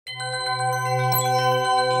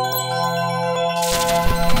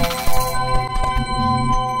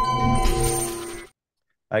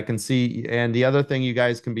I can see, and the other thing you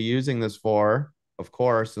guys can be using this for, of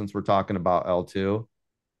course, since we're talking about L2,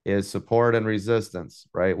 is support and resistance,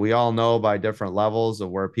 right? We all know by different levels of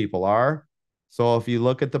where people are. So if you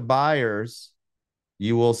look at the buyers,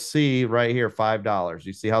 you will see right here $5.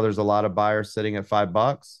 You see how there's a lot of buyers sitting at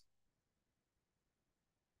 $5?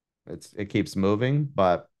 It keeps moving,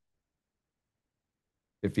 but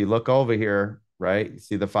if you look over here, right, you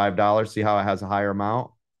see the $5, see how it has a higher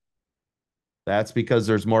amount? That's because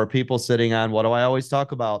there's more people sitting on, what do I always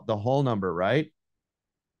talk about? The whole number, right?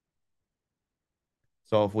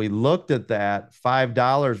 So if we looked at that,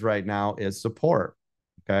 $5 right now is support.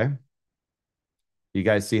 Okay. You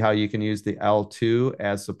guys see how you can use the L2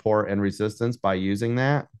 as support and resistance by using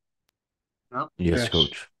that? Yep. Yes, Yes.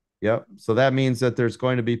 coach. Yep. So that means that there's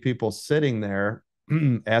going to be people sitting there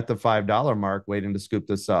at the $5 mark waiting to scoop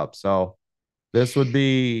this up. So this would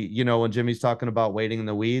be, when Jimmy's talking about waiting in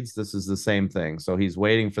the weeds, this is the same thing. So he's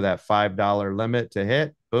waiting for that $5 limit to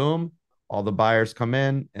hit. Boom. All the buyers come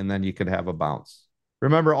in, and then you could have a bounce.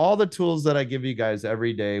 Remember, all the tools that I give you guys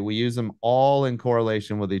every day, we use them all in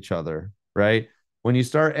correlation with each other, right? When you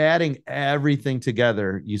start adding everything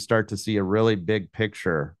together, you start to see a really big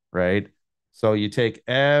picture, right? So you take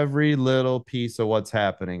every little piece of what's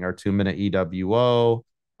happening, our 2-minute EWO,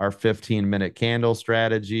 our 15-minute candle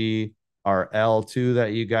strategy, our L2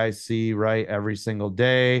 that you guys see, right, every single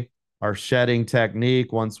day, our shedding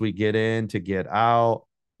technique once we get in to get out,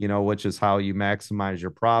 which is how you maximize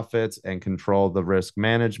your profits and control the risk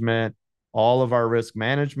management. All of our risk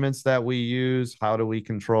managements that we use, how do we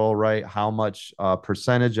control, right, how much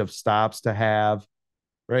percentage of stops to have,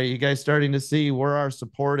 right? You guys starting to see where our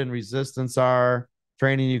support and resistance are,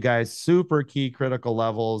 training you guys super key critical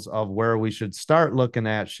levels of where we should start looking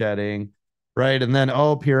at shedding, right? And then,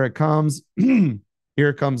 oh, here it comes.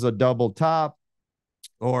 Here comes a double top,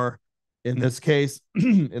 or in this case,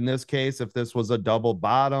 if this was a double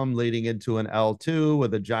bottom leading into an L2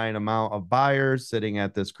 with a giant amount of buyers sitting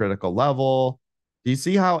at this critical level. Do you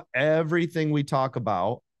see how everything we talk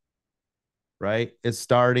about, right, is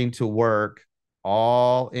starting to work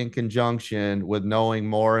all in conjunction with knowing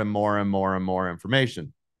more and more and more and more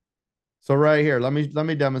information? So right here, let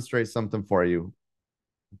me demonstrate something for you.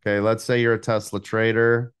 Okay, let's say you're a Tesla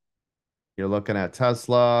trader. You're looking at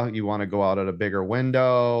Tesla. You want to go out at a bigger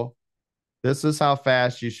window. This is how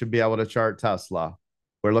fast you should be able to chart Tesla.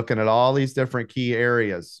 We're looking at all these different key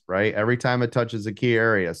areas, right? Every time it touches a key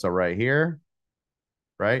area. So right here,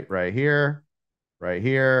 right here, right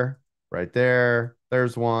here, right there.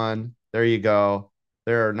 There's one. There you go.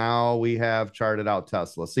 There, now we have charted out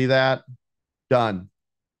Tesla. See that? Done.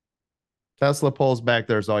 Tesla pulls back.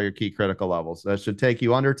 There's all your key critical levels. That should take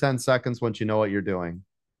you under 10 seconds once you know what you're doing.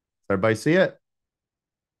 Everybody see it?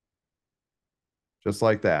 Just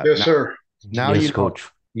like that. Yes, Now, sir. now Yes, you know. coach.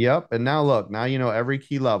 Yep. And now look, now you know every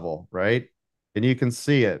key level, right? And you can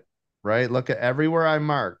see it, right? Look at everywhere I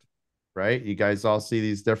marked, right? You guys all see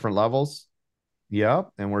these different levels?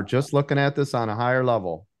 Yep. And we're just looking at this on a higher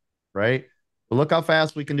level, right? But look how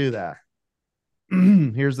fast we can do that.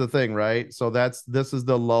 Here's the thing, right? So this is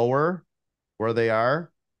the lower where they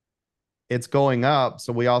are. It's going up,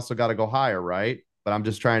 so we also got to go higher, right? But I'm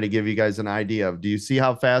just trying to give you guys an idea of, do you see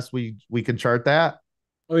how fast we can chart that?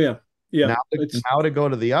 Oh yeah. Yeah. Now, It's now to go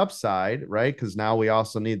to the upside, right? Because now we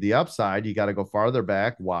also need the upside. You got to go farther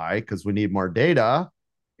back. Why? Because we need more data.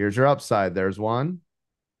 Here's your upside. There's one.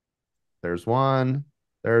 There's one.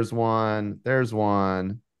 There's one. There's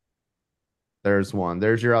one. There's one.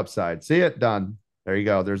 There's your upside. See it? Done. There you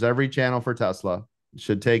go. There's every channel for Tesla. It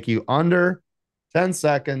should take you under 10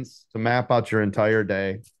 seconds to map out your entire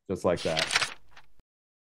day, just like that.